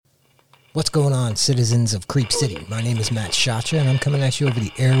What's going on, citizens of Creep City? My name is Matt Shacha, and I'm coming at you over the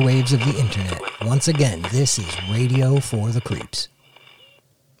airwaves of the internet. Once again, this is Radio for the Creeps.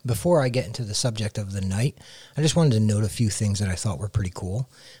 Before I get into the subject of the night, I just wanted to note a few things that I thought were pretty cool.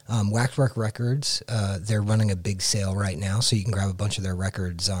 Waxwork Records, they're running a big sale right now, so you can grab a bunch of their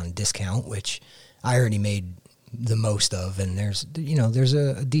records on discount, which I already made the most of, and there's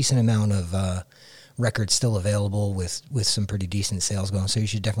a decent amount of records still available with some pretty decent sales going, so you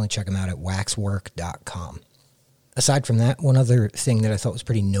should definitely check them out at waxwork.com. Aside from that, one other thing that I thought was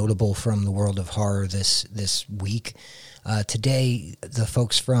pretty notable from the world of horror this week, today the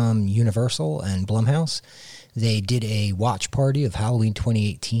folks from Universal and Blumhouse, they did a watch party of Halloween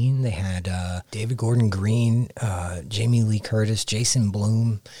 2018. They had David Gordon Green, Jamie Lee Curtis, Jason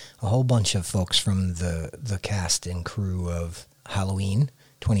Blum, a whole bunch of folks from the cast and crew of Halloween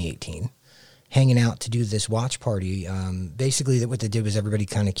 2018. Hanging out to do this watch party. Basically, what they did was everybody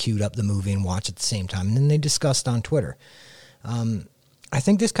kind of queued up the movie and watched at the same time, and then they discussed on Twitter. I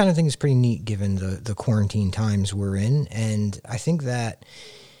think this kind of thing is pretty neat given the quarantine times we're in, and I think that,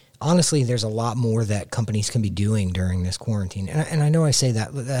 honestly, there's a lot more that companies can be doing during this quarantine. And I know I say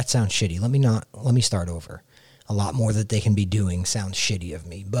that sounds shitty. Let me start over. A lot more that they can be doing sounds shitty of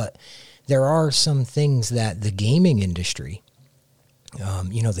me, but there are some things that the gaming industry,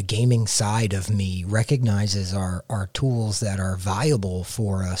 the gaming side of me recognizes are tools that are viable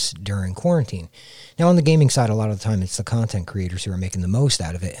for us during quarantine. Now, on the gaming side, a lot of the time, it's the content creators who are making the most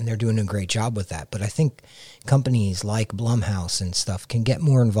out of it, and they're doing a great job with that. But I think companies like Blumhouse and stuff can get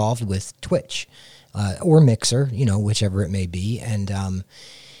more involved with Twitch or Mixer, whichever it may be. And,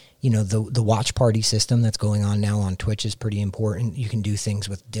 the watch party system that's going on now on Twitch is pretty important. You can do things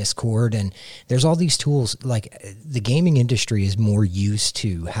with Discord, and there's all these tools. Like, the gaming industry is more used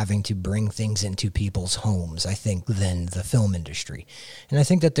to having to bring things into people's homes, I think, than the film industry. And I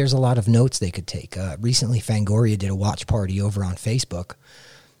think that there's a lot of notes they could take. Recently, Fangoria did a watch party over on Facebook,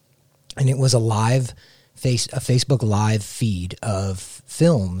 and it was a Facebook live feed of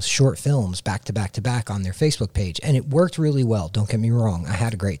short films, back to back to back on their Facebook page. And it worked really well. Don't get me wrong. I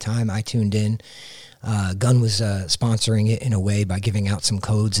had a great time. I tuned in. Gunn was sponsoring it in a way by giving out some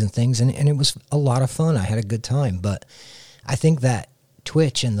codes and things. And it was a lot of fun. I had a good time. But I think that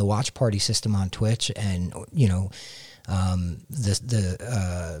Twitch and the watch party system on Twitch and, the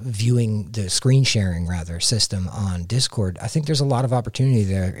screen sharing system on Discord, I think there's a lot of opportunity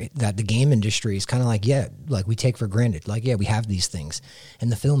there that the game industry is kind of like we take for granted. We have these things,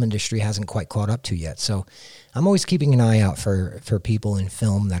 and the film industry hasn't quite caught up to yet. So I'm always keeping an eye out for people in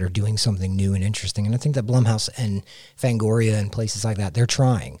film that are doing something new and interesting. And I think that Blumhouse and Fangoria and places like that, they're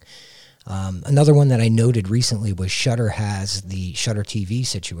trying. Another one that I noted recently was Shudder has the Shudder TV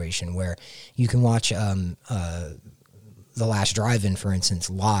situation where you can watch The Last Drive-In, for instance,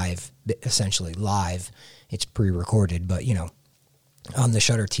 essentially live. It's pre-recorded, but, on the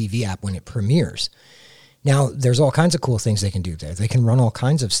Shudder TV app when it premieres. Now, there's all kinds of cool things they can do there. They can run all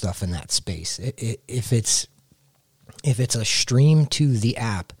kinds of stuff in that space. If it's a stream to the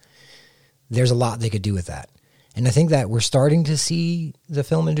app, there's a lot they could do with that. And I think that we're starting to see the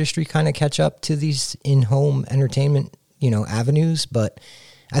film industry kind of catch up to these in-home entertainment, avenues, but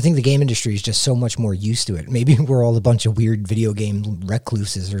I think the game industry is just so much more used to it. Maybe we're all a bunch of weird video game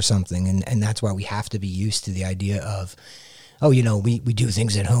recluses or something, and that's why we have to be used to the idea of, we do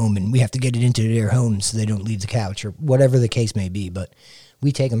things at home, and we have to get it into their homes so they don't leave the couch, or whatever the case may be, but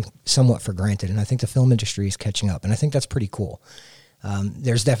we take them somewhat for granted, and I think the film industry is catching up, and I think that's pretty cool.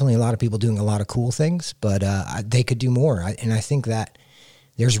 There's definitely a lot of people doing a lot of cool things, but they could do more, and I think that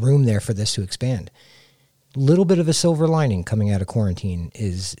there's room there for this to expand. Little bit of a silver lining coming out of quarantine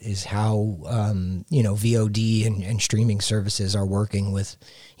is how VOD and streaming services are working with,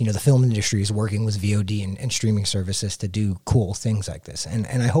 the film industry is working with VOD and streaming services to do cool things like this. And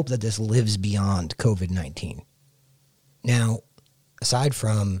I hope that this lives beyond COVID-19. Now, aside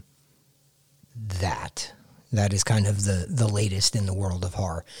from that is kind of the latest in the world of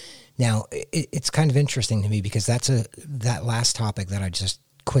horror. Now, it's kind of interesting to me because that last topic that I just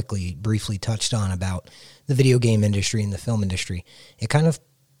briefly touched on about the video game industry and the film industry, it kind of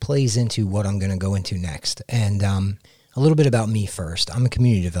plays into what I'm going to go into next. And a little bit about me first. I'm a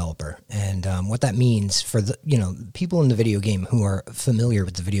community developer, and what that means for the people in the video game who are familiar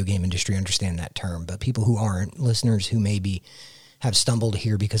with the video game industry understand that term, but people who aren't, listeners who maybe have stumbled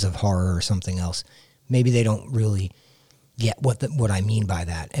here because of horror or something else, maybe they don't really get what I mean by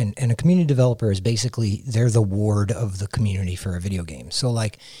that. And a community developer is basically, they're the ward of the community for a video game. So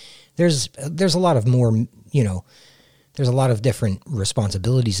there's a lot of more, there's a lot of different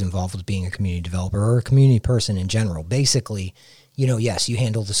responsibilities involved with being a community developer or a community person in general. Basically, yes, you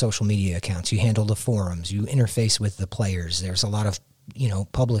handle the social media accounts, you handle the forums, you interface with the players. There's a lot of,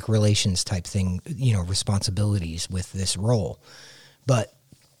 public relations type thing, responsibilities with this role. But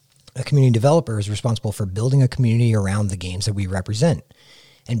a community developer is responsible for building a community around the games that we represent.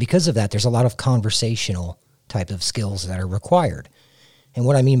 And because of that, there's a lot of conversational type of skills that are required. And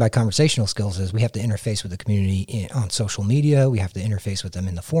what I mean by conversational skills is we have to interface with the community on social media. We have to interface with them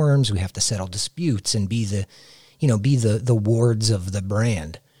in the forums. We have to settle disputes and be the wards of the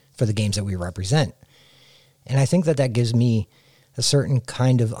brand for the games that we represent. And I think that gives me a certain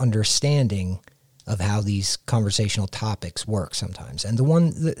kind of understanding of how these conversational topics work sometimes. And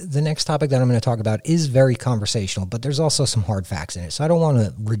the next topic that I'm going to talk about is very conversational, but there's also some hard facts in it. So I don't want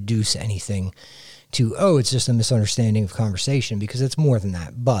to reduce anything to, it's just a misunderstanding of conversation, because it's more than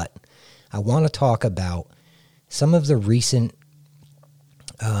that. But I want to talk about some of the recent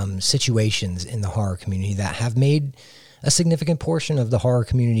situations in the horror community that have made a significant portion of the horror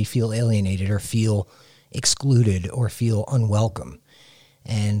community feel alienated or feel excluded or feel unwelcome.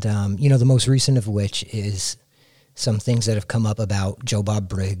 And, the most recent of which is some things that have come up about Joe Bob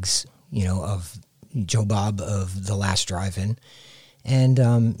Briggs, of Joe Bob of The Last Drive-In. And,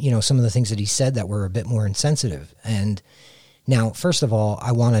 some of the things that he said that were a bit more insensitive. And now, first of all,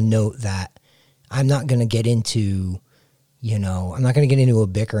 I want to note that I'm not going to get into, I'm not going to get into a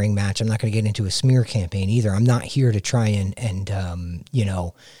bickering match. I'm not going to get into a smear campaign either. I'm not here to try and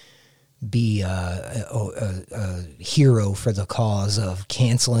be a hero for the cause of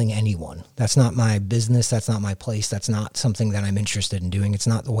canceling anyone. That's not my business. That's not my place. That's not something that I'm interested in doing. It's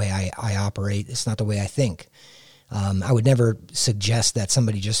not the way I operate. It's not the way I think. I would never suggest that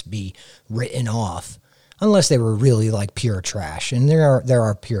somebody just be written off unless they were really like pure trash. And there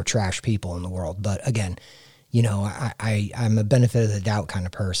are pure trash people in the world. But again, I'm a benefit of the doubt kind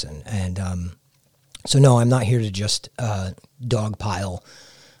of person. And so no, I'm not here to just dogpile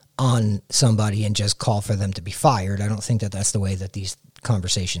on somebody and just call for them to be fired. I don't think that that's the way that these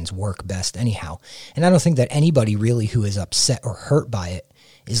conversations work best anyhow. And I don't think that anybody really who is upset or hurt by it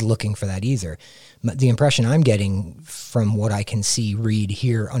is looking for that either. But the impression I'm getting from what I can see, read,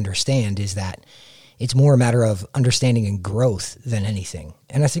 hear, understand is that it's more a matter of understanding and growth than anything.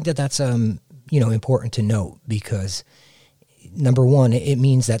 And I think that that's, important to note, because number one, it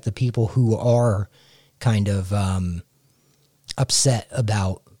means that the people who are kind of upset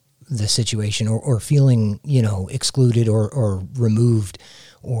about the situation or feeling, excluded or removed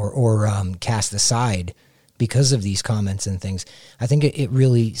or cast aside because of these comments and things, I think it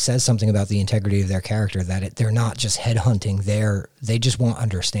really says something about the integrity of their character, that they're not just headhunting, they just want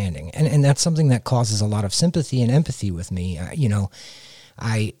understanding. And that's something that causes a lot of sympathy and empathy with me.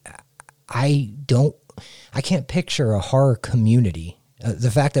 I can't picture a horror community.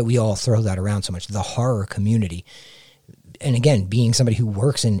 The fact that we all throw that around so much, the horror community. And again, being somebody who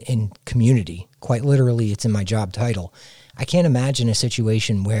works in community, quite literally, it's in my job title. I can't imagine a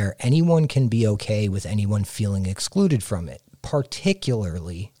situation where anyone can be okay with anyone feeling excluded from it,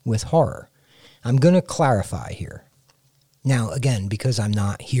 particularly with horror. I'm going to clarify here. Now, again, because I'm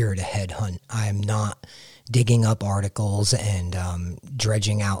not here to headhunt, I'm not digging up articles and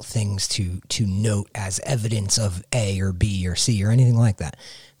dredging out things to note as evidence of A or B or C or anything like that.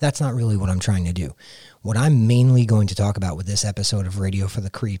 That's not really what I'm trying to do. What I'm mainly going to talk about with this episode of Radio for the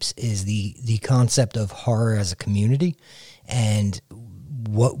Creeps is the concept of horror as a community and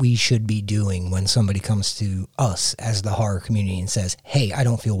what we should be doing when somebody comes to us as the horror community and says, hey, I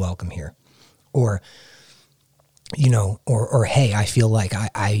don't feel welcome here. Or, or hey, I feel like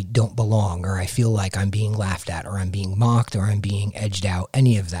I don't belong, or I feel like I'm being laughed at, or I'm being mocked, or I'm being edged out,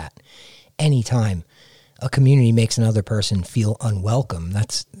 any of that. Anytime a community makes another person feel unwelcome,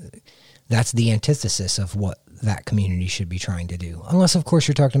 that's the antithesis of what that community should be trying to do. Unless, of course,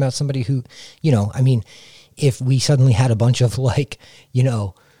 you're talking about somebody who, if we suddenly had a bunch of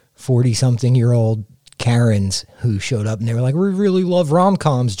 40-something-year-old Karens who showed up and they were like, we really love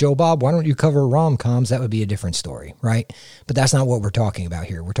rom-coms, Joe Bob, why don't you cover rom-coms? That would be a different story, right? But that's not what we're talking about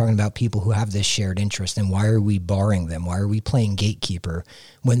here. We're talking about people who have this shared interest, and why are we barring them? Why are we playing gatekeeper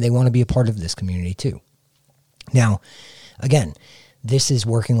when they want to be a part of this community too? Now, again, this is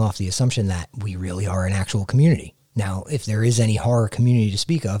working off the assumption that we really are an actual community. Now, if there is any horror community to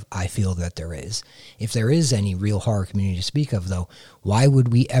speak of, I feel that there is. If there is any real horror community to speak of, though, why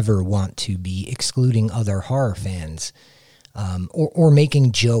would we ever want to be excluding other horror fans or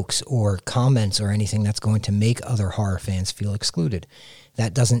making jokes or comments or anything that's going to make other horror fans feel excluded?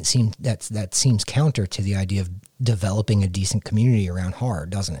 That seems counter to the idea of developing a decent community around horror,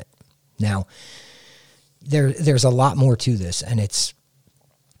 doesn't it? Now, there's a lot more to this, and it's,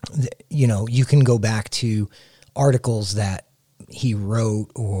 you can go back to articles that he wrote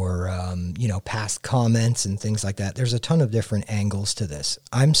or, past comments and things like that. There's a ton of different angles to this.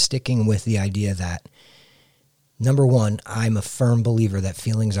 I'm sticking with the idea that, number one, I'm a firm believer that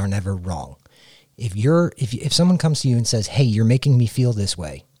feelings are never wrong. If someone comes to you and says, hey, you're making me feel this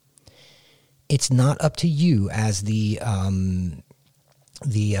way, it's not up to you as the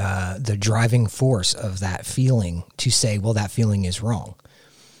driving force of that feeling to say, well, that feeling is wrong.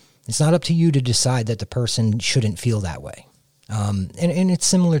 It's not up to you to decide that the person shouldn't feel that way. And it's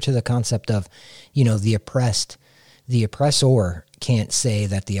similar to the concept of, the oppressor can't say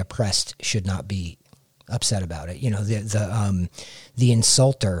that the oppressed should not be upset about it. The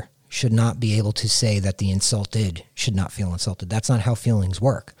insulter should not be able to say that the insulted should not feel insulted. That's not how feelings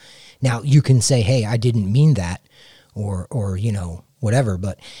work. Now, you can say, hey, I didn't mean that, or whatever,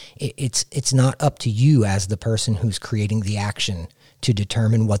 but it's not up to you as the person who's creating the action to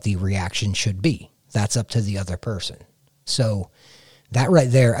determine what the reaction should be. That's up to the other person. So that right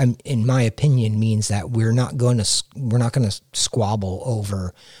there, in my opinion, means that we're not going to squabble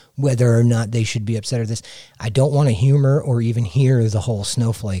over whether or not they should be upset or this. I don't want to humor or even hear the whole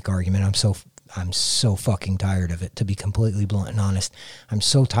snowflake argument. I'm so fucking tired of it, to be completely blunt and honest. I'm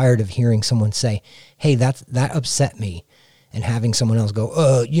so tired of hearing someone say, hey, that upset me, and having someone else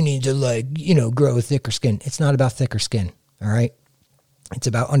go, you need to grow a thicker skin. It's not about thicker skin, all right? It's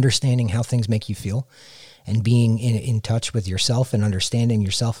about understanding how things make you feel and being in touch with yourself and understanding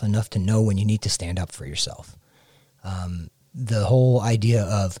yourself enough to know when you need to stand up for yourself. The whole idea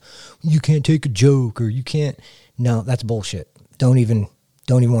of you can't take a joke or you can't, no, that's bullshit. Don't even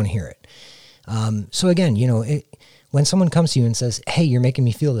want to hear it. So again, when someone comes to you and says, hey, you're making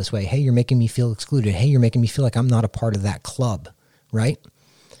me feel this way. Hey, you're making me feel excluded. Hey, you're making me feel like I'm not a part of that club, right?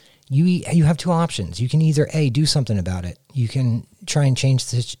 You have two options. You can either A, do something about it. You can try and change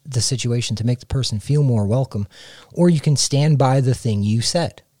the situation to make the person feel more welcome, or you can stand by the thing you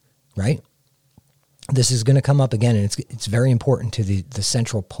said, right? This is going to come up again, and it's very important to the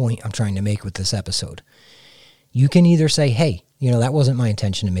central point I'm trying to make with this episode. You can either say, hey, that wasn't my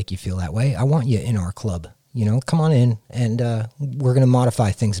intention to make you feel that way. I want you in our club. Come on in, and we're going to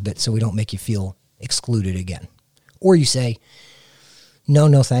modify things a bit so we don't make you feel excluded again. Or you say,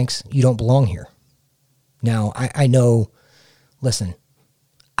 no, thanks. You don't belong here. Now, I know, listen,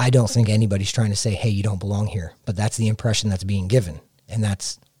 I don't think anybody's trying to say, hey, you don't belong here, but that's the impression that's being given. And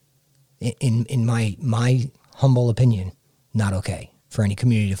that's, in my humble opinion, not okay for any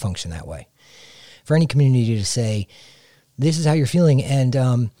community to function that way. For any community to say, this is how you're feeling,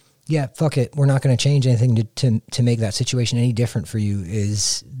 and yeah, fuck it, we're not going to change anything to make that situation any different for you,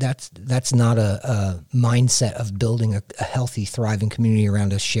 that's not a mindset of building a healthy, thriving community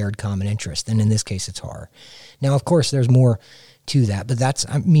around a shared common interest. And in this case, it's horror. Now, of course, there's more to that, but that's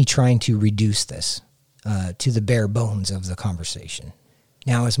me trying to reduce this to the bare bones of the conversation.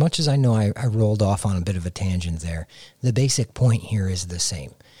 Now, as much as I know I rolled off on a bit of a tangent there, the basic point here is the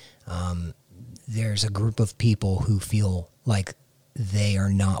same. There's a group of people who feel like they are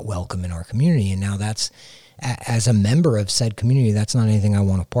not welcome in our community. And now that's, as a member of said community, that's not anything I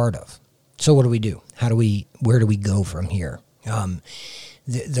want a part of. So what do we do? Where do we go from here?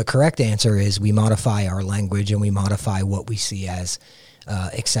 The correct answer is we modify our language and we modify what we see as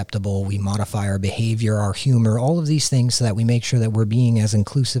acceptable. We modify our behavior, our humor, all of these things so that we make sure that we're being as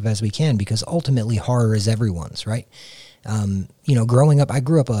inclusive as we can, because ultimately horror is everyone's, right? Growing up, I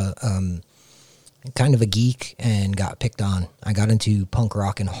grew up kind of a geek and got picked on. I got into punk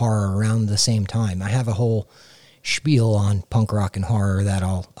rock and horror around the same time. I have a whole spiel on punk rock and horror that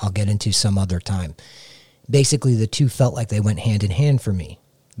I'll get into some other time. Basically, the two felt like they went hand in hand for me,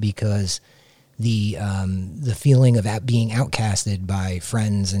 because the feeling of being outcasted by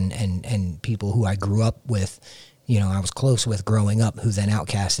friends and people who I grew up with, I was close with growing up, who then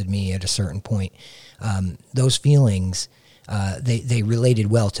outcasted me at a certain point. Those feelings, they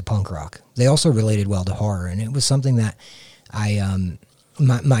related well to punk rock. They also related well to horror, and it was something that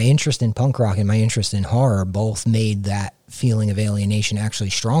my interest in punk rock and my interest in horror both made that feeling of alienation actually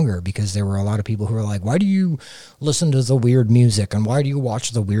stronger, because there were a lot of people who were like, why do you listen to the weird music and why do you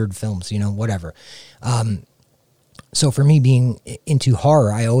watch the weird films, whatever. So for me, being into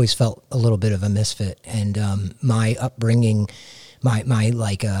horror, I always felt a little bit of a misfit, and my upbringing, my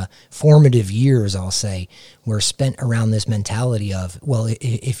formative years, I'll say, were spent around this mentality of, well,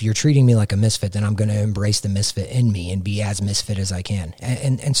 if you're treating me like a misfit, then I'm going to embrace the misfit in me and be as misfit as I can.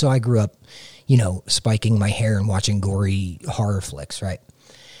 And so I grew up, spiking my hair and watching gory horror flicks, right?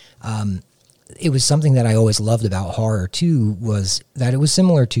 It was something that I always loved about horror too, was that it was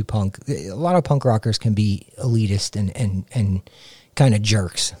similar to punk. A lot of punk rockers can be elitist and kind of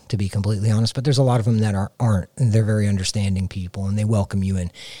jerks, to be completely honest, but there's a lot of them that aren't, and they're very understanding people, and they welcome you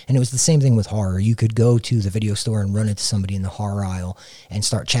in. And it was the same thing with horror. You could go to the video store and run into somebody in the horror aisle and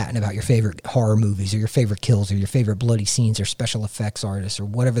start chatting about your favorite horror movies or your favorite kills or your favorite bloody scenes or special effects artists or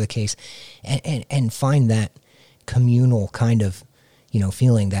whatever the case, and find that communal kind of,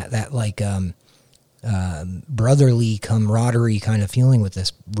 feeling, that like brotherly camaraderie kind of feeling with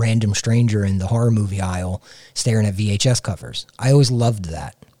this random stranger in the horror movie aisle staring at VHS covers. I always loved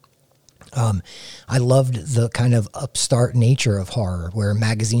that. I loved the kind of upstart nature of horror, where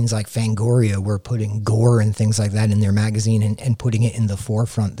magazines like Fangoria were putting gore and things like that in their magazine and putting it in the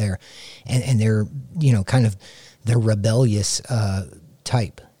forefront there. And they're, kind of their rebellious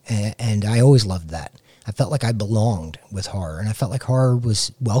type. And I always loved that. I felt like I belonged with horror, and I felt like horror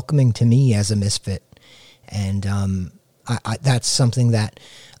was welcoming to me as a misfit. And that's something that,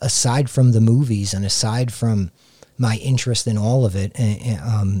 aside from the movies and aside from my interest in all of it,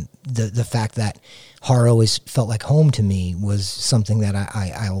 the fact that horror always felt like home to me was something that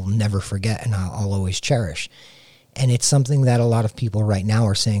I'll never forget and I'll always cherish. And it's something that a lot of people right now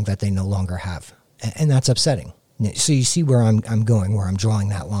are saying that they no longer have. And that's upsetting. So you see where I'm going, where I'm drawing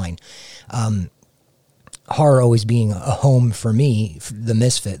that line. Horror always being a home for me, the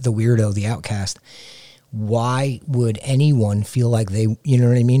misfit, the weirdo, the outcast. Why would anyone feel like they, you know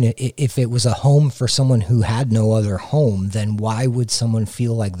what I mean? If it was a home for someone who had no other home, then why would someone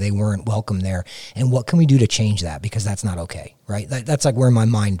feel like they weren't welcome there? And what can we do to change that? Because that's not okay, right? That's like where my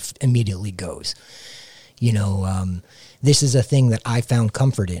mind immediately goes. This is a thing that I found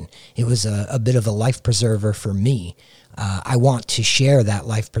comfort in. It was a bit of a life preserver for me. I want to share that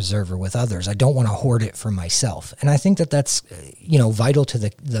life preserver with others. I don't want to hoard it for myself. And I think that that's, vital to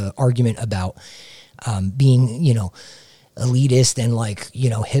the argument about being, elitist and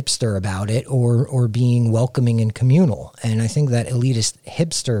hipster about it, or being welcoming and communal. And I think that elitist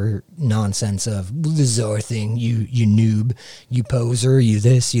hipster nonsense of, this is our thing, you noob, you poser, you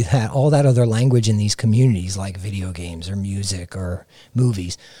this, you that, all that other language in these communities like video games or music or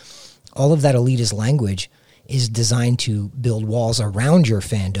movies, all of that elitist language is designed to build walls around your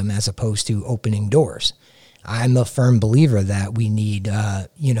fandom as opposed to opening doors. I'm a firm believer that we need,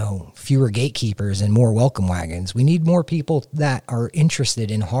 fewer gatekeepers and more welcome wagons. We need more people that are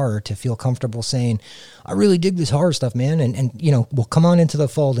interested in horror to feel comfortable saying, I really dig this horror stuff, man. And well, come on into the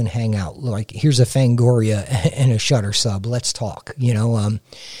fold and hang out. Like, here's a Fangoria and a Shudder sub. Let's talk.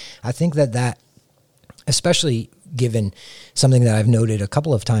 I think that, especially given something that I've noted a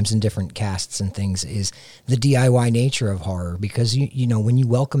couple of times in different casts and things, is the DIY nature of horror. Because, when you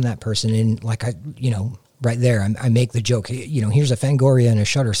welcome that person in, like right there, I make the joke, here's a Fangoria and a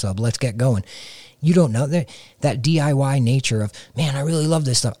Shudder sub, let's get going. You don't know that DIY nature of, man, I really love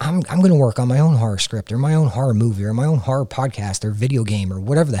this stuff. I'm going to work on my own horror script or my own horror movie or my own horror podcast or video game or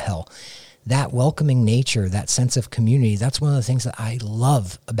whatever the hell. That welcoming nature, that sense of community, that's one of the things that I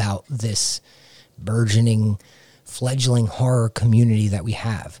love about this burgeoning, fledgling horror community that we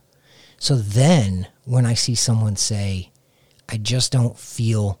have. So then when I see someone say, I just don't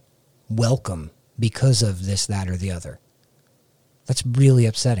feel welcome because of this, that, or the other, that's really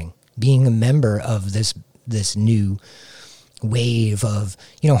upsetting. Being a member of this new wave of,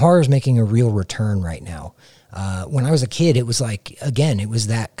 horror is making a real return right now. When I was a kid, it was like, again, it was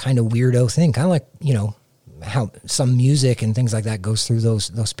that kind of weirdo thing, kind of like, how some music and things like that goes through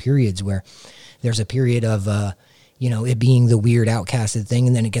those periods where there's a period of, it being the weird outcasted thing,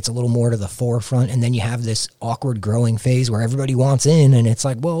 and then it gets a little more to the forefront, and then you have this awkward growing phase where everybody wants in, and it's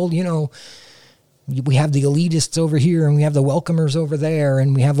like, well, we have the elitists over here, and we have the welcomers over there,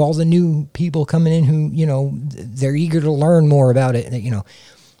 and we have all the new people coming in who, they're eager to learn more about it.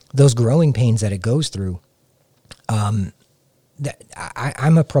 Those growing pains that it goes through. I'm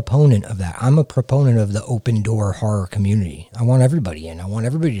a proponent of that. I'm a proponent of the open door horror community. I want everybody in. I want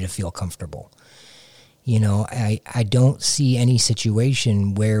everybody to feel comfortable. I don't see any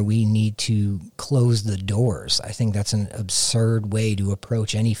situation where we need to close the doors. I think that's an absurd way to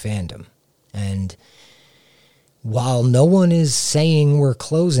approach any fandom. And while no one is saying we're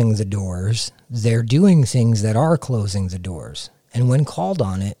closing the doors, they're doing things that are closing the doors. And when called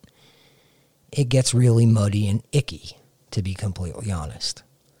on it, it gets really muddy and icky, to be completely honest.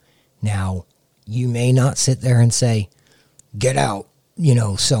 Now, you may not sit there and say, get out,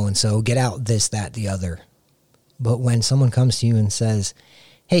 so-and-so, get out this, that, the other. But when someone comes to you and says,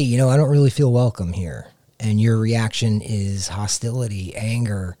 hey, I don't really feel welcome here, and your reaction is hostility,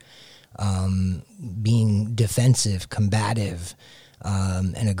 anger, being defensive, combative,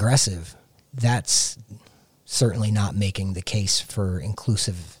 and aggressive, that's certainly not making the case for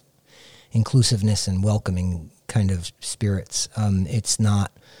inclusiveness and welcoming kind of spirits. It's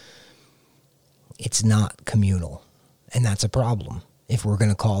not communal, and that's a problem. If we're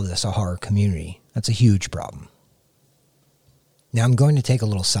going to call this a horror community, that's a huge problem. Now, I'm going to take a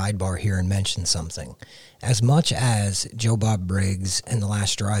little sidebar here and mention something. As much as Joe Bob Briggs and The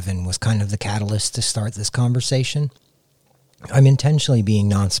Last Drive-In was kind of the catalyst to start this conversation, I'm intentionally being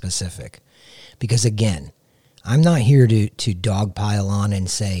nonspecific. Because again, I'm not here to dogpile on and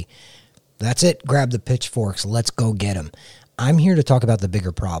say, that's it, grab the pitchforks, let's go get them. I'm here to talk about the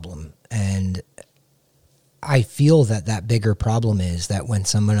bigger problem. And I feel that bigger problem is that when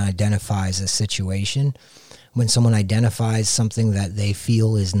someone identifies a situation, when someone identifies something that they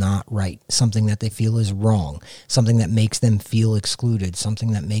feel is not right, something that they feel is wrong, something that makes them feel excluded,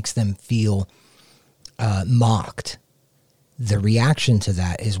 something that makes them feel mocked, the reaction to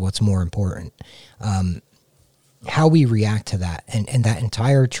that is what's more important. How we react to that and that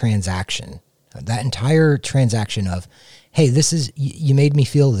entire transaction of, hey, you made me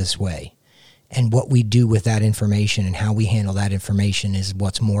feel this way. And what we do with that information and how we handle that information is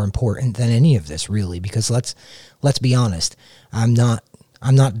what's more important than any of this, really. Because let's be honest, I'm not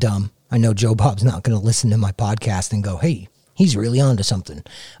dumb. I know Joe Bob's not going to listen to my podcast and go, hey, he's really onto something.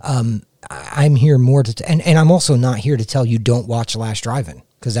 I'm here more to, and I'm also not here to tell you don't watch Last Drive-In,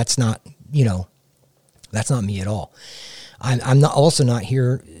 because that's not me at all. I'm also not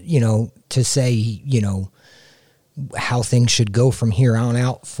here, to say, how things should go from here on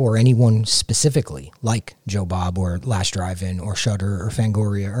out for anyone specifically, like Joe Bob or Last Drive-In or Shudder or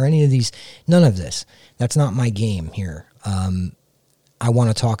Fangoria or any of these. None of this. That's not my game here. I want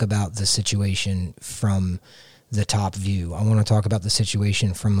to talk about the situation from the top view. I want to talk about the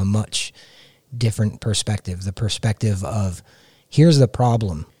situation from a much different perspective, the perspective of, here's the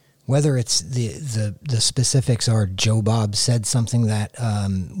problem. Whether it's the specifics are Joe Bob said something that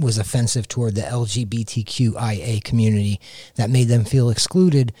was offensive toward the LGBTQIA community that made them feel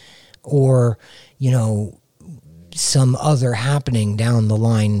excluded, or, some other happening down the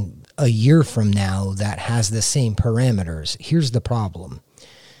line a year from now that has the same parameters. Here's the problem.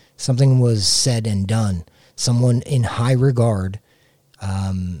 Something was said and done. Someone in high regard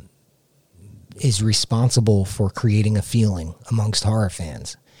is responsible for creating a feeling amongst horror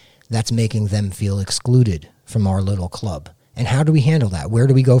fans that's making them feel excluded from our little club. And how do we handle that? Where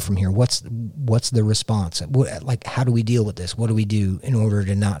do we go from here? What's the response? How do we deal with this? What do we do in order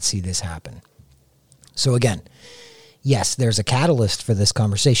to not see this happen? So again, yes, there's a catalyst for this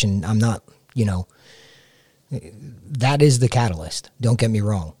conversation. I'm not, that is the catalyst. Don't get me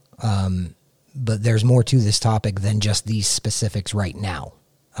wrong. But there's more to this topic than just these specifics right now.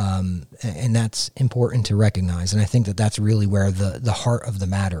 And that's important to recognize. And I think that's really where the heart of the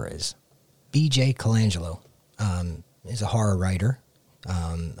matter is. B.J. Colangelo is a horror writer,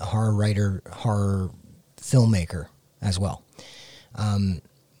 horror filmmaker as well.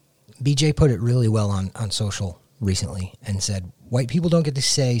 B.J. put it really well on social recently and said, white people don't get to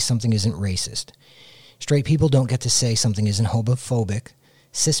say something isn't racist. Straight people don't get to say something isn't homophobic.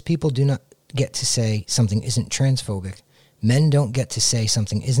 Cis people do not get to say something isn't transphobic. Men don't get to say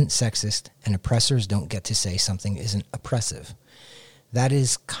something isn't sexist, and oppressors don't get to say something isn't oppressive. That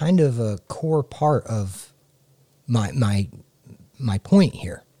is kind of a core part of my point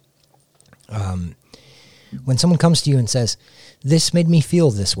here. When someone comes to you and says, this made me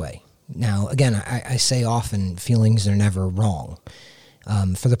feel this way. Now, again, I say often feelings are never wrong.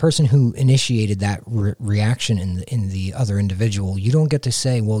 For the person who initiated that reaction in the other individual, you don't get to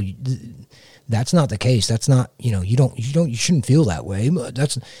say, well, that's not the case. That's not, you shouldn't feel that way.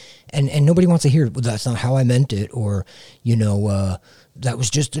 And nobody wants to hear, well, that's not how I meant it, or, that was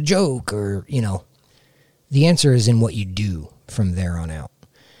just a joke, or, the answer is in what you do from there on out.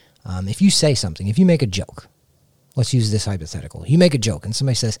 If you say something, if you make a joke, let's use this hypothetical. You make a joke and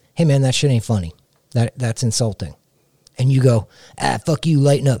somebody says, hey man, that shit ain't funny. That's insulting. And you go, fuck you,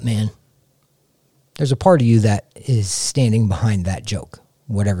 lighten up, man. There's a part of you that is standing behind that joke.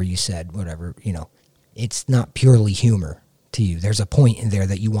 Whatever you said, whatever, it's not purely humor to you. There's a point in there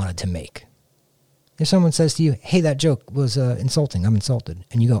that you wanted to make. If someone says to you, hey, that joke was insulting, I'm insulted.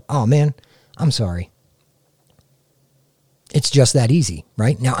 And you go, oh man, I'm sorry. It's just that easy,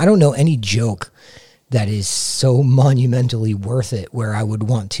 right? Now, I don't know any joke that is so monumentally worth it where I would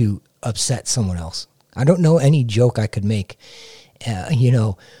want to upset someone else. I don't know any joke I could make,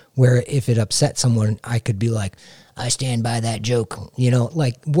 where if it upset someone, I could be like, I stand by that joke.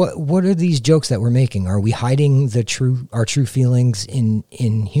 What are these jokes that we're making? Are we hiding our true feelings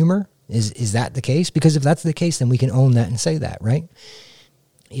in humor? Is that the case? Because if that's the case, then we can own that and say that, right?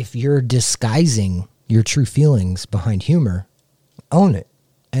 If you're disguising your true feelings behind humor, own it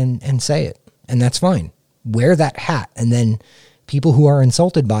and say it. And that's fine. Wear that hat, and then people who are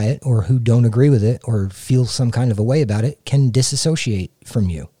insulted by it or who don't agree with it or feel some kind of a way about it can disassociate from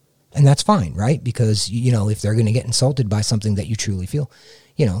you. And that's fine, right? Because, if they're going to get insulted by something that you truly feel,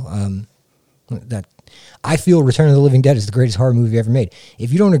 that I feel Return of the Living Dead is the greatest horror movie ever made.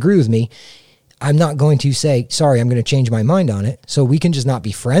 If you don't agree with me, I'm not going to say, sorry, I'm going to change my mind on it. So we can just not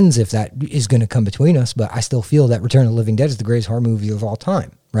be friends if that is going to come between us. But I still feel that Return of the Living Dead is the greatest horror movie of all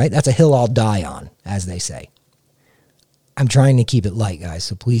time, right? That's a hill I'll die on, as they say. I'm trying to keep it light, guys,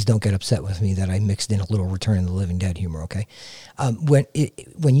 so please don't get upset with me that I mixed in a little Return of the Living Dead humor, okay?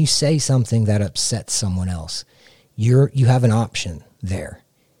 When you say something that upsets someone else, you have an option there.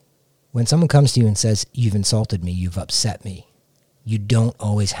 When someone comes to you and says, you've insulted me, you've upset me, you don't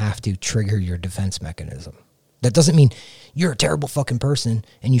always have to trigger your defense mechanism. That doesn't mean you're a terrible fucking person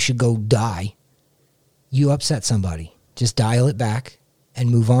and you should go die. You upset somebody. Just dial it back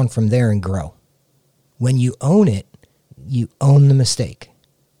and move on from there and grow. When you own it, you own the mistake.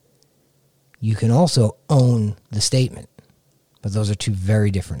 You can also own the statement, but those are two very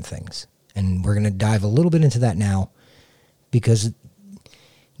different things. And we're going to dive a little bit into that now, because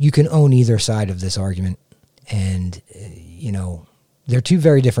you can own either side of this argument. And, they're two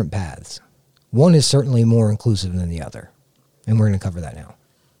very different paths. One is certainly more inclusive than the other. And we're going to cover that now.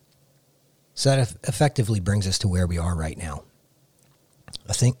 So that effectively brings us to where we are right now.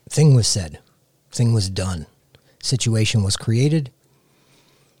 A thing was said. Thing was done. Situation was created.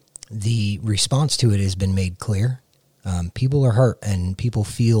 The response to it has been made clear. People are hurt and people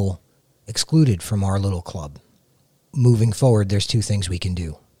feel excluded from our little club. Moving forward, there's two things we can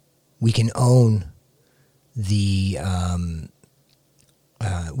do. We can own the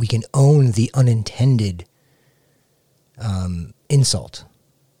unintended insult.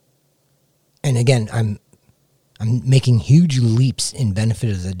 And again, I'm making huge leaps in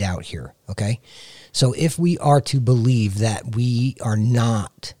benefit of the doubt here, okay? So if we are to believe that we are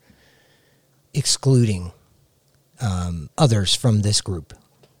not excluding others from this group,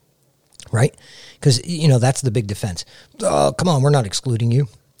 right? Because, that's the big defense. Oh, come on, we're not excluding you.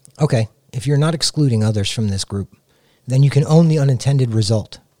 Okay, if you're not excluding others from this group, then you can own the unintended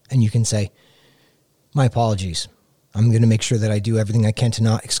result. And you can say, my apologies. I'm going to make sure that I do everything I can to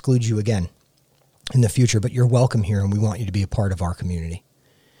not exclude you again in the future, but you're welcome here and we want you to be a part of our community.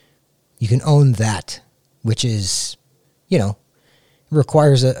 You can own that, which is,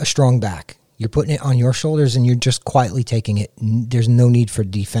 requires a strong back. You're putting it on your shoulders and you're just quietly taking it. There's no need for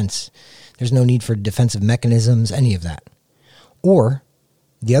defense. There's no need for defensive mechanisms, any of that. Or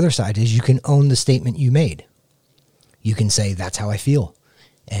the other side is you can own the statement you made. You can say, that's how I feel.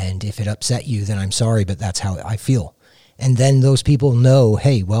 And if it upset you, then I'm sorry, but that's how I feel. And then those people know,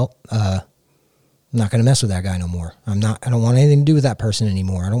 hey, well, I'm not going to mess with that guy no more. I don't want anything to do with that person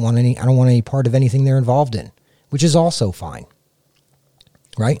anymore. I don't want any part of anything they're involved in, which is also fine.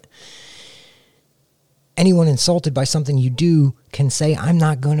 Right? Anyone insulted by something you do can say, I'm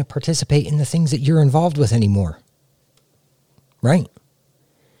not going to participate in the things that you're involved with anymore. Right?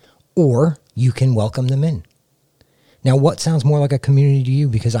 Or you can welcome them in. Now, what sounds more like a community to you?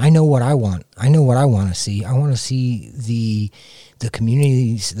 Because I know what I want. I know what I want to see. I want to see the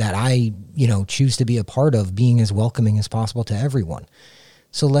communities that I, choose to be a part of being as welcoming as possible to everyone.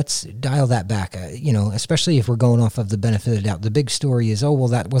 So let's dial that back, especially if we're going off of the benefit of the doubt. The big story is,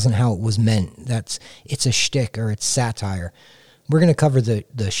 that wasn't how it was meant. It's a shtick or it's satire. We're going to cover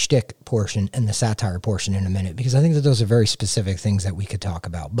the shtick portion and the satire portion in a minute, because I think that those are very specific things that we could talk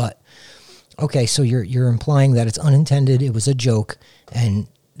about. But okay, so you're implying that it's unintended, it was a joke, and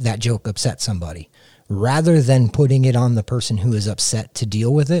that joke upset somebody. Rather than putting it on the person who is upset to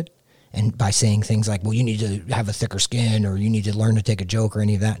deal with it, and by saying things like, well, you need to have a thicker skin, or you need to learn to take a joke, or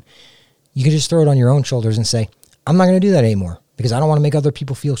any of that, you can just throw it on your own shoulders and say, I'm not going to do that anymore, because I don't want to make other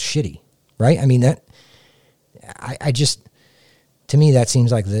people feel shitty, right? I mean, to me, that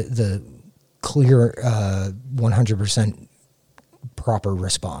seems like the clear 100% proper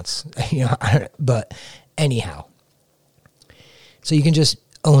response, but anyhow, so you can just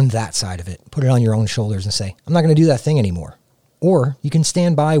own that side of it, put it on your own shoulders and say, I'm not going to do that thing anymore. Or you can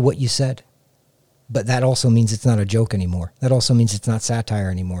stand by what you said, but that also means it's not a joke anymore. That also means it's not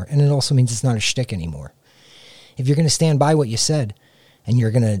satire anymore. And it also means it's not a shtick anymore. If you're going to stand by what you said, and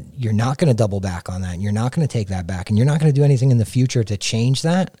you're not going to double back on that, and you're not going to take that back, and you're not going to do anything in the future to change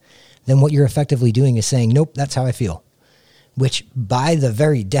that, then what you're effectively doing is saying, nope, that's how I feel. Which by the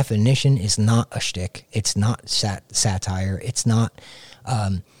very definition is not a shtick. It's not satire. It's not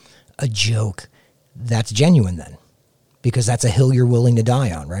a joke. That's genuine then, because that's a hill you're willing to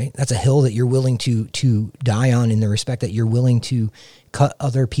die on, right? That's a hill that you're willing to die on, in the respect that you're willing to cut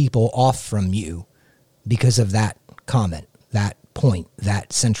other people off from you because of that comment, that point,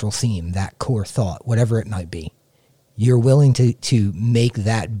 that central theme, that core thought, whatever it might be. You're willing to make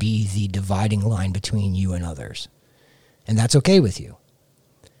that be the dividing line between you and others. And that's okay with you.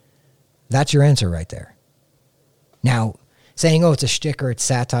 That's your answer right there. Now, saying, oh, it's a shtick or it's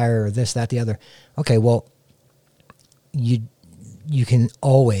satire or this, that, the other. Okay, well, you can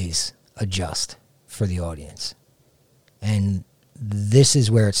always adjust for the audience. And this is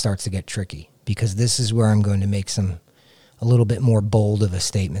where it starts to get tricky, because this is where I'm going to make a little bit more bold of a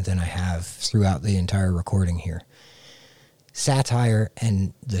statement than I have throughout the entire recording here. Satire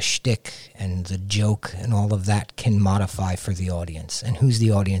and the shtick and the joke and all of that can modify for the audience. And who's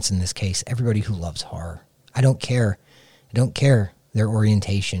the audience in this case? Everybody who loves horror. I don't care their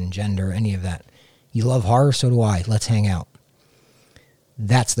orientation, gender, any of that. You love horror, so do I. Let's hang out.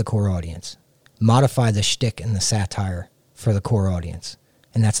 That's the core audience. Modify the shtick and the satire for the core audience.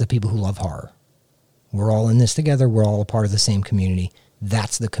 And that's the people who love horror. We're all in this together. We're all a part of the same community.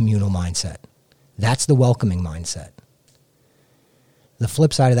 That's the communal mindset. That's the welcoming mindset. The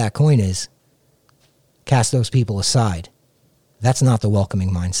flip side of that coin is cast those people aside. That's not the welcoming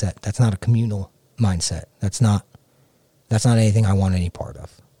mindset. That's not a communal mindset. That's not anything I want any part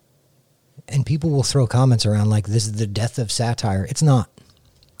of. And people will throw comments around like this is the death of satire. It's not.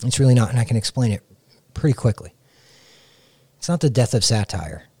 It's really not, and I can explain it pretty quickly. It's not the death of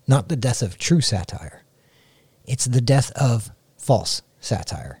satire, not the death of true satire. It's the death of false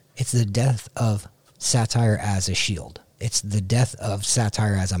satire. It's the death of satire as a shield. It's the death of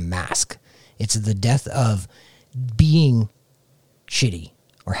satire as a mask. It's the death of being shitty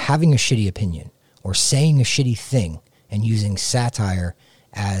or having a shitty opinion or saying a shitty thing and using satire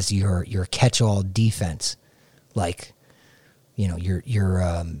as your catch-all defense. Like, you know, your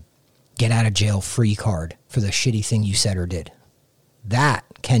get out of jail free card for the shitty thing you said or did. That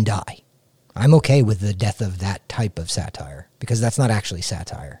can die. I'm okay with the death of that type of satire because that's not actually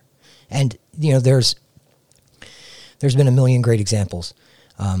satire. And, you know, there's been a million great examples.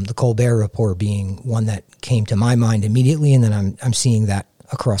 The Colbert Report being one that came to my mind immediately, and then I'm seeing that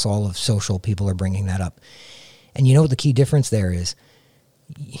across all of social. People are bringing that up. And you know what the key difference there is?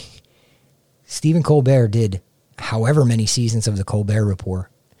 Stephen Colbert did however many seasons of the Colbert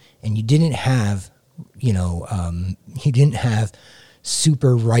Report, and you didn't have, he didn't have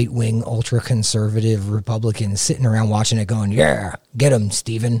super right-wing, ultra-conservative Republicans sitting around watching it going, yeah, get him,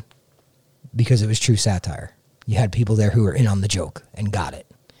 Stephen, because it was true satire. You had people there who were in on the joke and got it.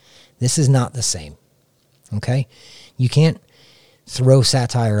 This is not the same, okay? You can't throw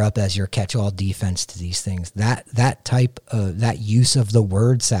satire up as your catch-all defense to these things. That type of, that use of the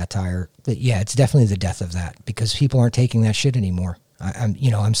word satire, it's definitely the death of that because people aren't taking that shit anymore.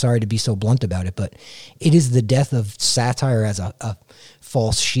 I'm sorry to be so blunt about it, but it is the death of satire as a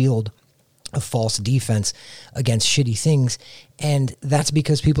false shield, a false defense against shitty things, and that's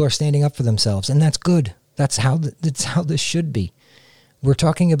because people are standing up for themselves, and that's good. That's how this should be. We're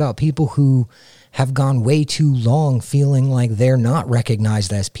talking about people who have gone way too long feeling like they're not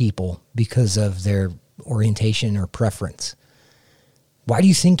recognized as people because of their orientation or preference. Why do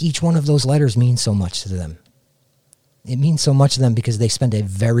you think each one of those letters means so much to them? It means so much to them because they spent a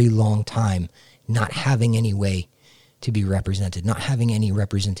very long time not having any way to be represented, not having any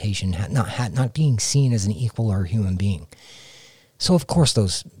representation, not being seen as an equal or a human being. So of course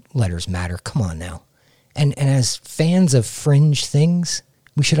those letters matter. Come on now. And as fans of fringe things,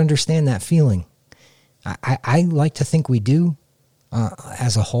 we should understand that feeling. I like to think we do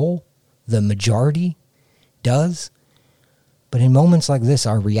as a whole. The majority does. But in moments like this,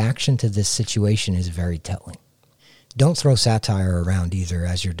 our reaction to this situation is very telling. Don't throw satire around either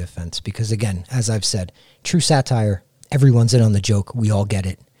as your defense. Because again, as I've said, true satire, everyone's in on the joke. We all get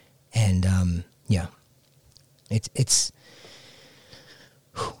it. And it's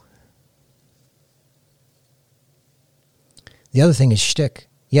the other thing is shtick.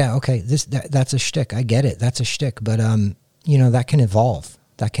 Yeah, okay, that's a shtick. I get it. That's a shtick. But, that can evolve.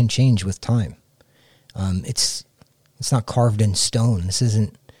 That can change with time. It's not carved in stone. This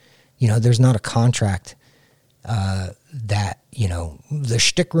isn't, there's not a contract that, the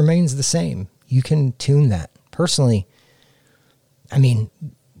shtick remains the same. You can tune that. Personally,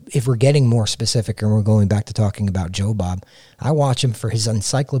 if we're getting more specific and we're going back to talking about Joe Bob, I watch him for his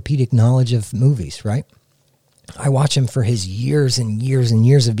encyclopedic knowledge of movies, right? I watch him for his years and years and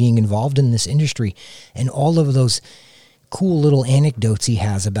years of being involved in this industry and all of those cool little anecdotes he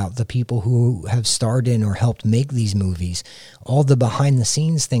has about the people who have starred in or helped make these movies, all the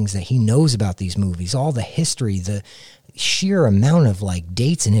behind-the-scenes things that he knows about these movies, all the history, the sheer amount of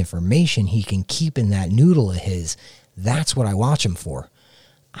dates and information he can keep in that noodle of his. That's what I watch him for.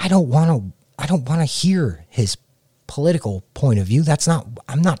 I don't want I don't want to hear his political point of view.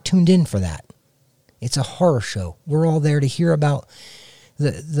 I'm not tuned in for that. It's a horror show. We're all there to hear about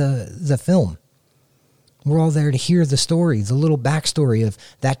the film. We're all there to hear the story, the little backstory of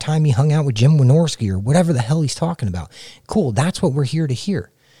that time he hung out with Jim Wynorski or whatever the hell he's talking about. Cool, that's what we're here to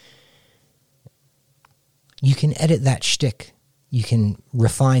hear. You can edit that shtick. You can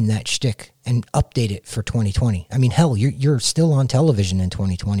refine that shtick and update it for 2020. I mean, hell, you're still on television in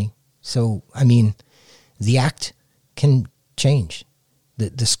 2020. So, I mean, the act can change.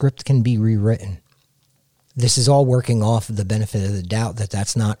 The script can be rewritten. This is all working off the benefit of the doubt that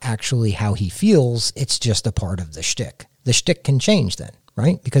that's not actually how he feels. It's just a part of the shtick. The shtick can change then,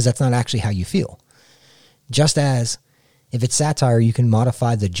 right? Because that's not actually how you feel. Just as if it's satire, you can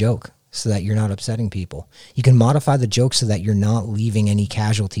modify the joke so that you're not upsetting people. You can modify the joke so that you're not leaving any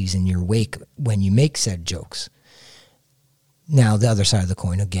casualties in your wake when you make said jokes. Now, the other side of the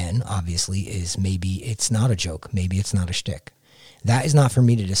coin, again, obviously, is maybe it's not a joke. Maybe it's not a shtick. That is not for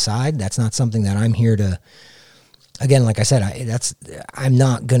me to decide. That's not something that I'm here to, again, like I said, I'm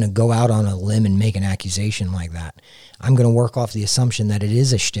not going to go out on a limb and make an accusation like that. I'm going to work off the assumption that it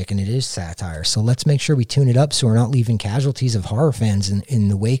is a shtick and it is satire. So let's make sure we tune it up so we're not leaving casualties of horror fans in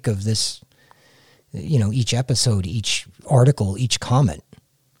the wake of this, each episode, each article, each comment.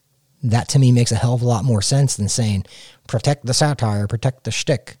 That to me makes a hell of a lot more sense than saying, protect the satire, protect the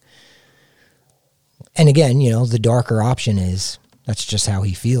shtick. And again, the darker option is, that's just how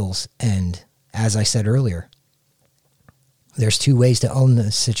he feels. And as I said earlier, there's two ways to own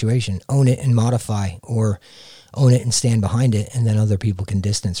the situation. Own it and modify, or own it and stand behind it, and then other people can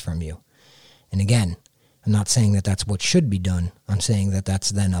distance from you. And again, I'm not saying that that's what should be done. I'm saying that that's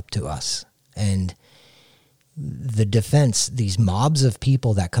then up to us. And the defense, these mobs of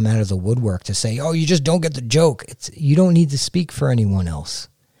people that come out of the woodwork to say, oh, you just don't get the joke. You don't need to speak for anyone else.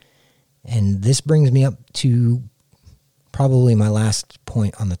 And this brings me up to probably my last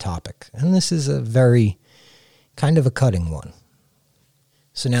point on the topic. And this is a very kind of a cutting one.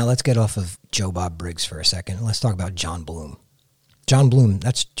 So now let's get off of Joe Bob Briggs for a second. Let's talk about John Bloom. John Bloom,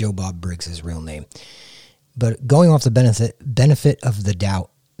 that's Joe Bob Briggs' real name. But going off the benefit of the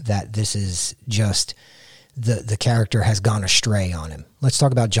doubt that this is just the character has gone astray on him. Let's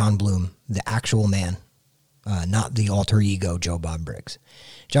talk about John Bloom, the actual man, not the alter ego Joe Bob Briggs.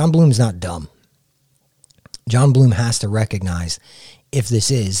 John Bloom's not dumb. John Bloom has to recognize, if this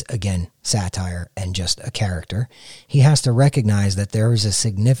is, again, satire and just a character, he has to recognize that there is a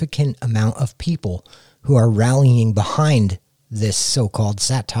significant amount of people who are rallying behind this so-called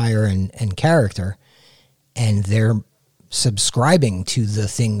satire and character, and they're subscribing to the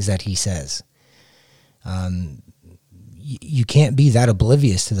things that he says. You can't be that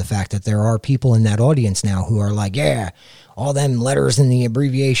oblivious to the fact that there are people in that audience now who are like, yeah, all them letters in the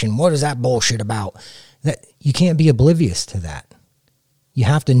abbreviation, what is that bullshit about? That you can't be oblivious to that. You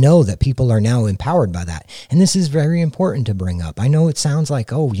have to know that people are now empowered by that. And this is very important to bring up. I know it sounds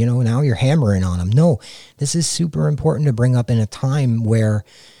like, oh, now you're hammering on them. No, this is super important to bring up in a time where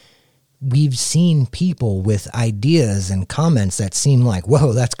we've seen people with ideas and comments that seem like,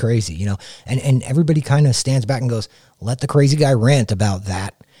 whoa, that's crazy, and everybody kind of stands back and goes, let the crazy guy rant about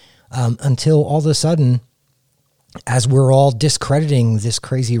that, until all of a sudden, as we're all discrediting this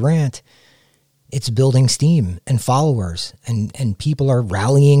crazy rant, it's building steam and followers, and people are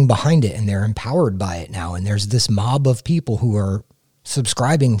rallying behind it, and they're empowered by it now. And there's this mob of people who are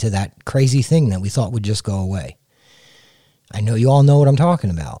subscribing to that crazy thing that we thought would just go away. I know you all know what I'm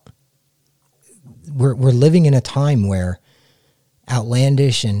talking about. We're living in a time where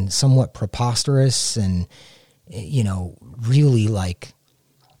outlandish and somewhat preposterous and, really like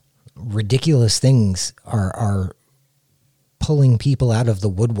ridiculous things are pulling people out of the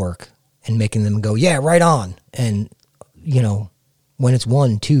woodwork and making them go, yeah, right on. And, when it's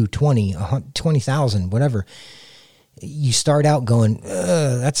 1, 2, 20, 20,000, whatever, you start out going,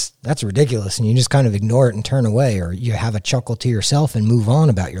 that's ridiculous. And you just kind of ignore it and turn away, or you have a chuckle to yourself and move on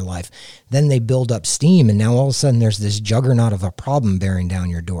about your life. Then they build up steam. And now all of a sudden there's this juggernaut of a problem bearing down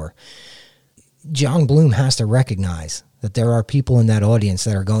your door. John Bloom has to recognize that there are people in that audience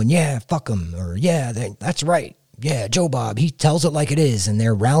that are going, yeah, fuck them. Or yeah, that's right. Yeah, Joe Bob, he tells it like it is, and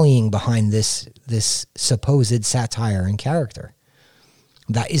they're rallying behind this supposed satire and character.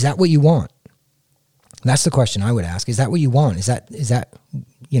 Is that what you want? That's the question I would ask. Is that what you want? Is that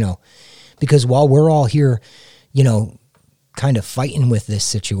because while we're all here, kind of fighting with this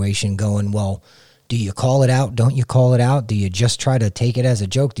situation, going, well, do you call it out? Don't you call it out? Do you just try to take it as a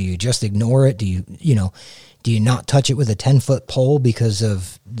joke? Do you just ignore it? Do you not touch it with a 10-foot pole because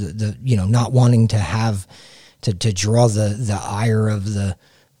of the not wanting to have to draw the ire of the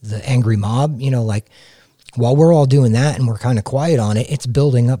the angry mob, like while we're all doing that and we're kind of quiet on it, it's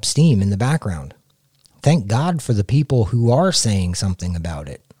building up steam in the background. Thank God for the people who are saying something about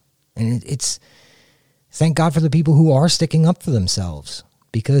it. And it's thank God for the people who are sticking up for themselves,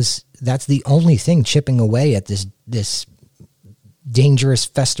 because that's the only thing chipping away at this dangerous,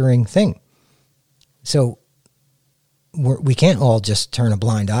 festering thing. So we can't all just turn a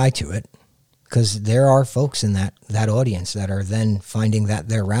blind eye to it, because there are folks in that audience that are then finding that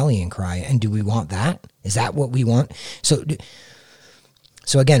their rallying cry. And do we want that? Is that what we want?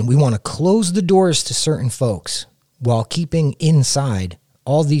 So again, we want to close the doors to certain folks while keeping inside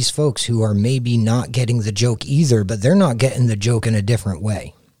all these folks who are maybe not getting the joke either, but they're not getting the joke in a different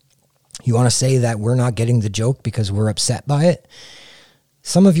way. You want to say that we're not getting the joke because we're upset by it?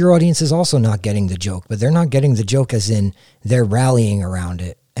 Some of your audience is also not getting the joke, but they're not getting the joke as in they're rallying around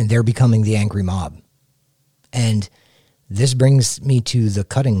it and they're becoming the angry mob. And this brings me to the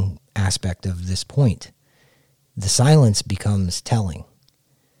cutting aspect of this point. The silence becomes telling.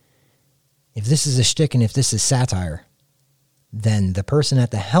 If this is a shtick and if this is satire, then the person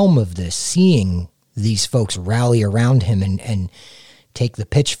at the helm of this, seeing these folks rally around him and take the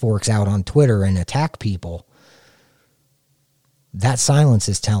pitchforks out on Twitter and attack people, that silence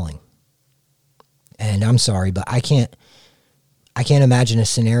is telling. And I'm sorry, but I can't imagine a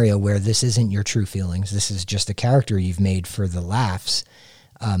scenario where this isn't your true feelings. This is just a character you've made for the laughs.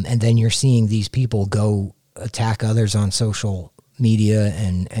 And then you're seeing these people go attack others on social media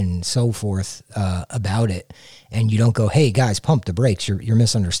and so forth about it. And you don't go, hey guys, pump the brakes. You're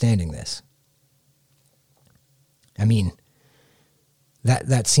misunderstanding this. I mean,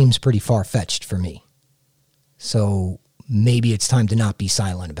 that seems pretty far-fetched for me. So maybe it's time to not be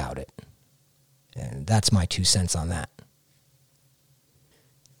silent about it. And that's my 2 cents on that.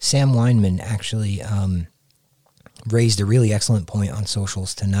 Sam Weinman actually raised a really excellent point on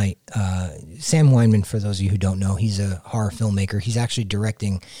socials tonight. Sam Weinman, for those of you who don't know, he's a horror filmmaker. He's actually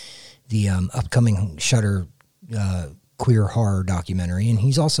directing the upcoming Shudder queer horror documentary, and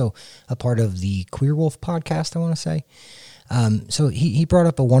he's also a part of the Queer Wolf podcast, I want to say. So he brought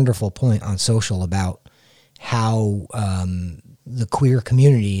up a wonderful point on social about how the queer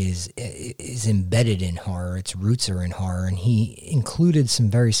community is embedded in horror. Its roots are in horror, and he included some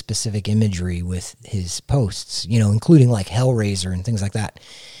very specific imagery with his posts, including like Hellraiser and things like that.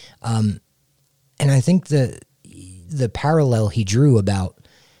 And I think the parallel he drew about,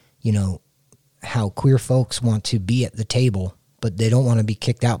 how queer folks want to be at the table, but they don't want to be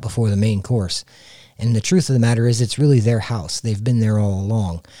kicked out before the main course. And the truth of the matter is, it's really their house. They've been there all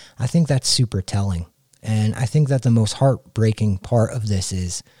along. I think that's super telling. And I think that the most heartbreaking part of this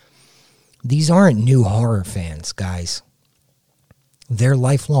is these aren't new horror fans, guys. They're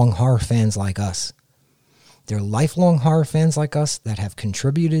lifelong horror fans like us. They're lifelong horror fans like us that have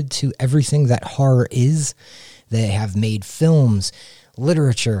contributed to everything that horror is. They have made films,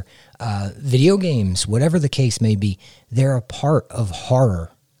 literature, video games, whatever the case may be. They're a part of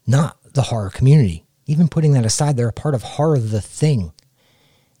horror, not the horror community. Even putting that aside, they're a part of horror, the thing.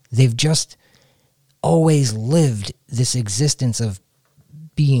 They've just always lived this existence of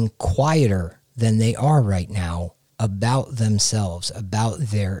being quieter than they are right now about themselves, about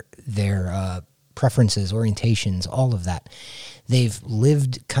their preferences, orientations, all of that. They've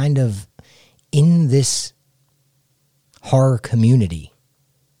lived kind of in this horror community,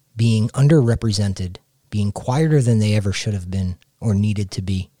 being underrepresented, being quieter than they ever should have been or needed to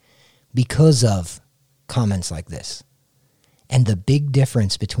be because of comments like this. And the big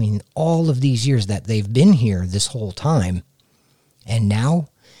difference between all of these years that they've been here this whole time and now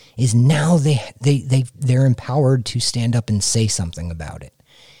is now they're empowered to stand up and say something about it.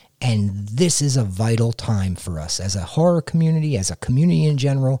 And this is a vital time for us as a horror community, as a community in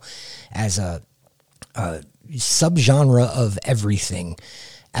general, as a subgenre of everything,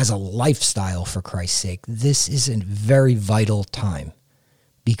 as a lifestyle, for Christ's sake. This is a very vital time,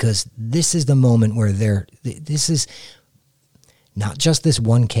 because this is the moment where this is not just this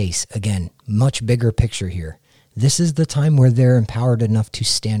one case. Again, much bigger picture here. This is the time where they're empowered enough to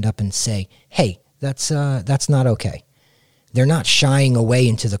stand up and say, hey, that's not okay. They're not shying away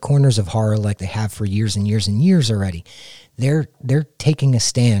into the corners of horror like they have for years and years and years already. They're taking a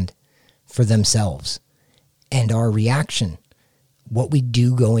stand for themselves. And our reaction, what we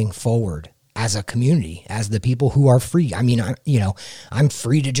do going forward as a community, as the people who are free. I mean, I'm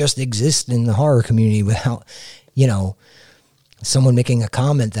free to just exist in the horror community without, someone making a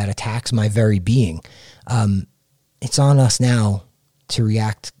comment that attacks my very being. It's on us now to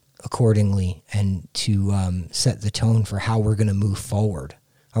react accordingly and to set the tone for how we're going to move forward.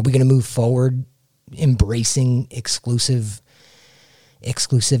 Are we going to move forward embracing exclusive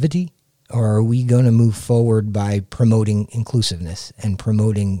exclusivity, or are we going to move forward by promoting inclusiveness and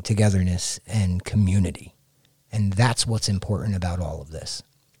promoting togetherness and community? And that's what's important about all of this.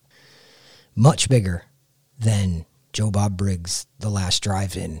 Much bigger than Joe Bob Briggs, The Last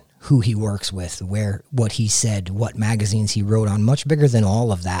Drive-In, who he works with, what he said, what magazines he wrote on. Much bigger than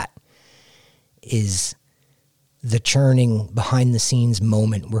all of that is the churning behind-the-scenes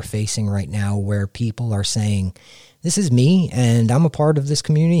moment we're facing right now, where people are saying, this is me, and I'm a part of this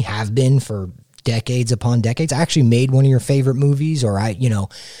community, have been for decades upon decades. I actually made one of your favorite movies, or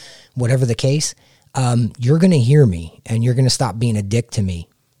whatever the case. You're going to hear me, and you're going to stop being a dick to me.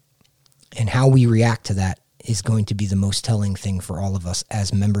 And how we react to that is going to be the most telling thing for all of us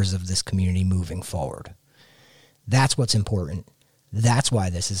as members of this community moving forward. That's what's important. That's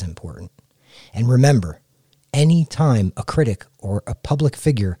why this is important. And remember, any time a critic or a public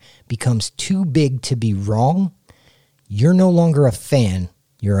figure becomes too big to be wrong, you're no longer a fan,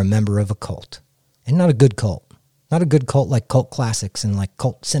 you're a member of a cult. And not a good cult. Not a good cult like cult classics and like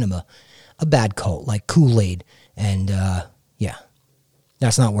cult cinema. A bad cult like Kool-Aid. And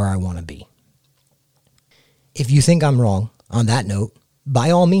that's not where I want to be. If you think I'm wrong on that note,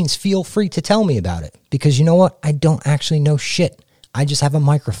 by all means, feel free to tell me about it. Because you know what? I don't actually know shit. I just have a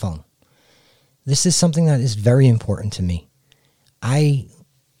microphone. This is something that is very important to me. I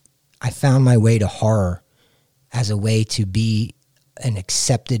found my way to horror as a way to be an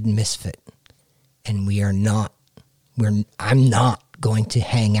accepted misfit. And I'm not going to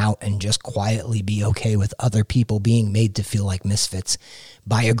hang out and just quietly be okay with other people being made to feel like misfits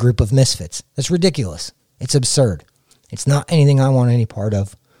by a group of misfits. That's ridiculous. It's absurd. It's not anything I want any part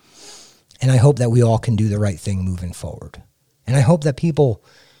of. And I hope that we all can do the right thing moving forward. And I hope that people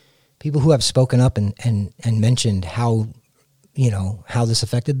who have spoken up and mentioned how this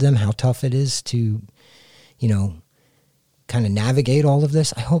affected them, how tough it is to, kind of navigate all of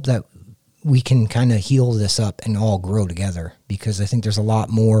this, I hope that we can kind of heal this up and all grow together, because I think there's a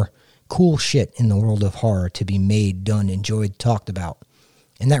lot more cool shit in the world of horror to be made, done, enjoyed, talked about.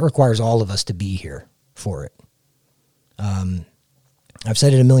 And that requires all of us to be here for it. I've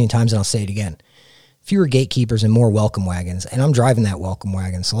said it a million times and I'll say it again. Fewer gatekeepers and more welcome wagons. And I'm driving that welcome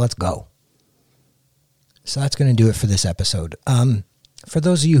wagon, so let's go. So that's going to do it for this episode. For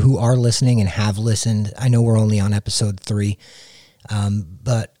those of you who are listening and have listened, I know we're only on episode 3,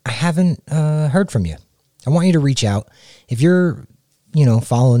 but I haven't heard from you. I want you to reach out. If you're,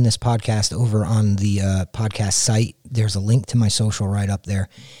 following this podcast over on the podcast site, there's a link to my social right up there.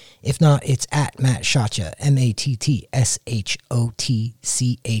 If not, it's at Matt Shotcha, MattShotcha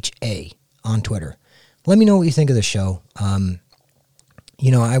on Twitter. Let me know what you think of the show. I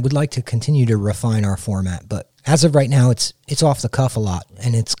would like to continue to refine our format, but as of right now, it's off the cuff a lot,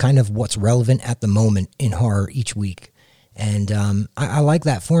 and it's kind of what's relevant at the moment in horror each week. And I like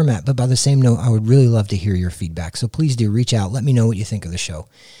that format, but by the same note, I would really love to hear your feedback. So please do reach out. Let me know what you think of the show.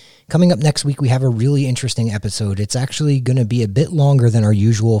 Coming up next week, we have a really interesting episode. It's actually going to be a bit longer than our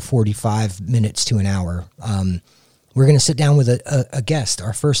usual 45 minutes to an hour. We're going to sit down with a guest,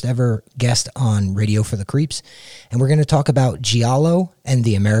 our first ever guest on Radio for the Creeps, and we're going to talk about Giallo and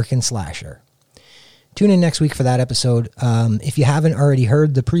the American Slasher. Tune in next week for that episode. If you haven't already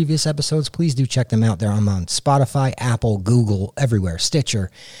heard the previous episodes, please do check them out. I'm on Spotify, Apple, Google, everywhere,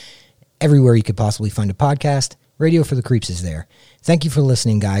 Stitcher, everywhere you could possibly find a podcast. Radio for the Creeps is there. Thank you for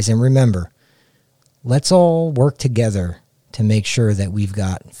listening, guys. And remember, let's all work together to make sure that we've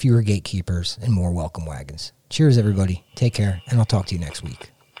got fewer gatekeepers and more welcome wagons. Cheers, everybody. Take care, and I'll talk to you next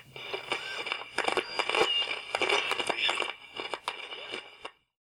week.